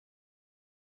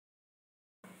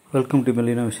Welcome to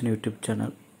Melina Vision YouTube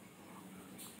channel.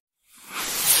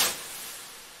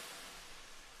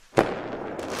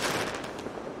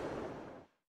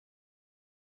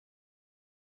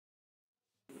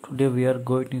 Today we are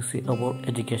going to see about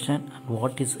education and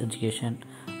what is education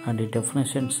and the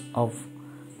definitions of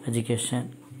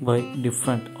education by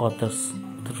different authors.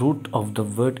 The root of the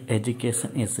word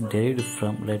education is derived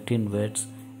from Latin words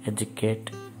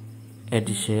educate,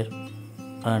 edicere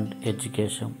and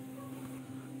education.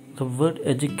 The word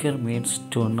educare means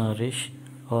to nourish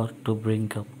or to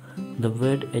bring up. The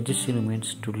word educere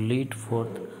means to lead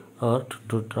forth or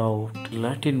to draw out. The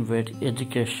Latin word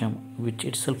education, which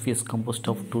itself is composed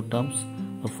of two terms,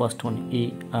 the first one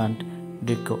e and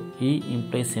duco. E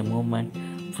implies a movement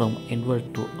from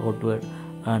inward to outward,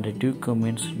 and duco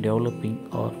means developing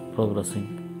or progressing.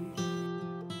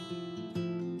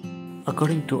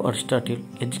 According to Aristotle,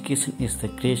 education is the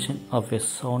creation of a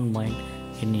sound mind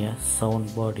in a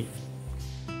sound body.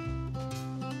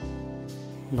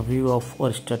 The view of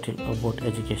Aristotle about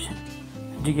education.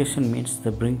 Education means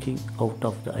the bringing out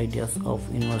of the ideas of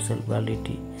universal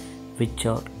validity which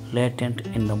are latent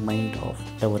in the mind of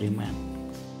every man.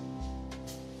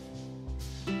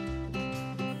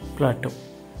 Plato.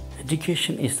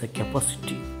 Education is the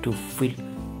capacity to feel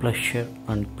pleasure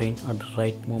and pain at the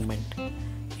right moment.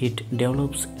 It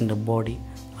develops in the body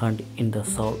and in the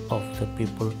soul of the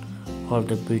people all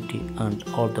the beauty and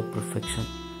all the perfection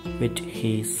which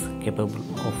he is capable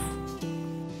of.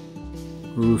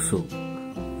 Rousseau.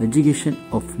 Education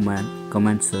of man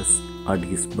commences at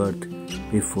his birth.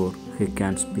 Before he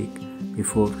can speak,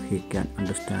 before he can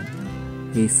understand,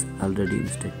 he is already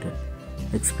instructed.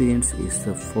 Experience is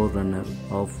the forerunner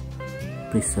of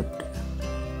precept.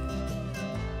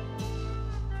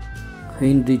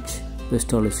 Heinrich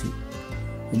Pestalozzi.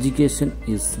 Education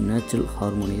is natural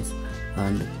harmonies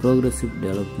and progressive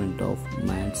development of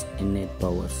man's innate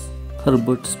powers.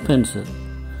 Herbert Spencer.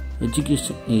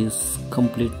 Education is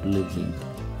complete living.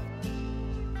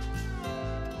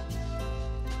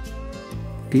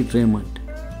 T. Raymond.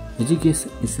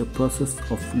 Education is a process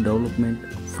of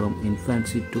development from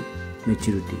infancy to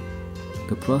maturity,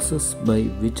 the process by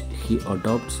which he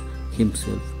adopts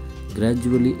himself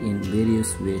gradually in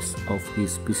various ways of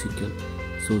his physical,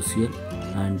 social,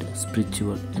 and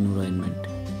spiritual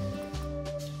environment.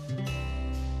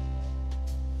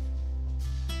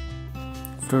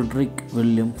 Frederick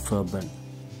William Faber.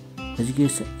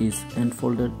 Education is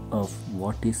unfolded of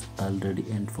what is already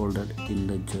unfolded in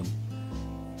the germ.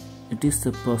 It is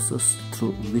the process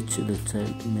through which the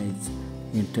child makes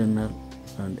internal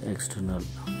and external.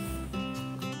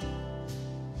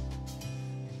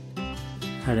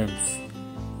 Adams.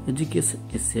 Education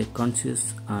is a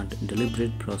conscious and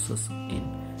deliberate process in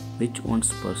which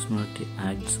one's personality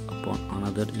acts upon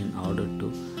another in order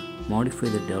to modify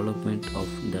the development of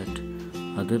that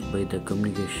other by the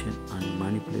communication and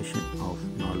manipulation of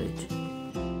knowledge.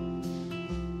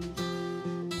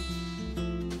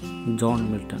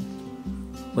 John Milton.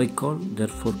 We call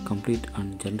therefore complete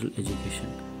and general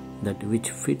education that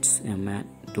which fits a man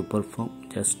to perform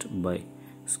just by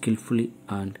skillfully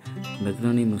and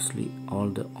magnanimously all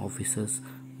the offices,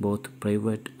 both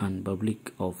private and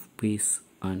public, of peace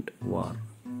and war.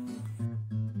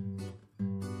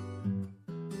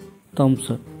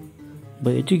 Thompson.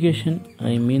 By education,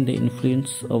 I mean the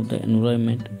influence of the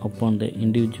environment upon the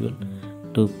individual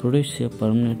to produce a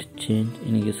permanent change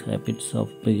in his habits of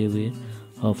behavior,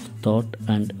 of thought,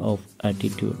 and of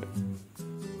attitude.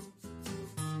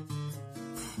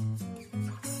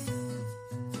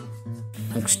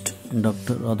 Next,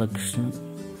 Dr. Radhakrishnan.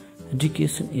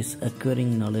 Education is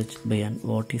acquiring knowledge beyond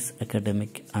what is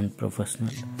academic and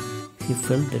professional. He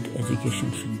felt that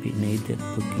education should be neither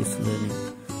bookish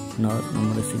learning nor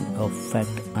memorizing of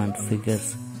fact and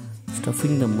figures,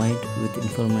 stuffing the mind with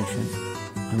information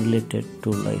unrelated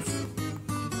to life.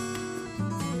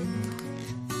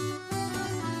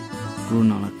 Guru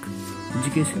Nanak.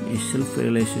 Education is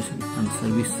self-realization and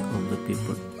service of the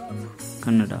people.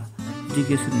 Kannada.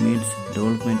 Education means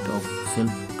development of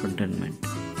self-contentment.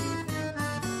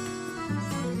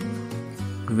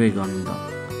 Vivekananda.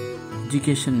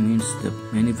 Education means the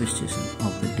manifestation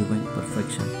of the divine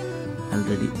perfection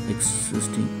already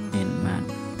existing in man.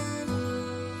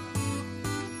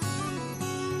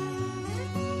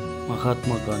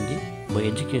 Mahatma Gandhi. By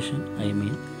education, I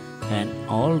mean an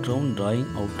all-round drawing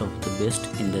out of the best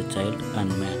in the child and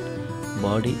man,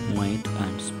 body, mind,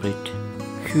 and spirit.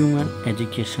 Human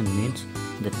education means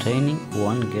the training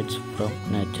one gets from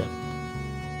nature.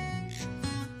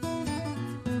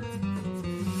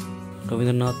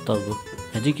 Rabindranath Tagore.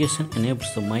 Education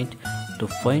enables the mind to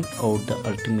find out the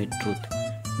ultimate truth,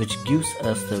 which gives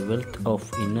us the wealth of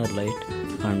inner light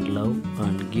and love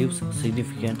and gives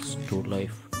significance to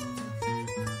life.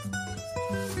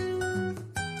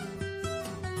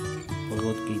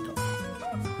 Bhagavad Gita.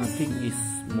 Nothing is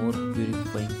more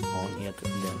purifying on earth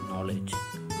than knowledge.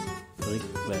 Rig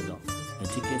Veda.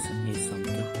 Education is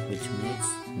something which makes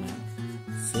man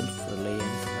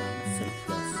self-reliant and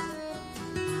selfless.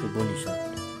 Upanishad.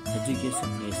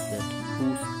 Education is that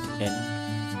whose end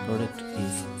product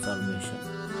is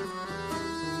salvation.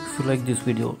 If you like this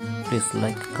video, please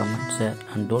like, comment, share,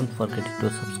 and don't forget to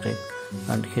subscribe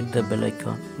and hit the bell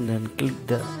icon. Then click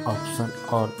the option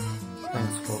all.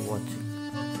 Thanks for watching.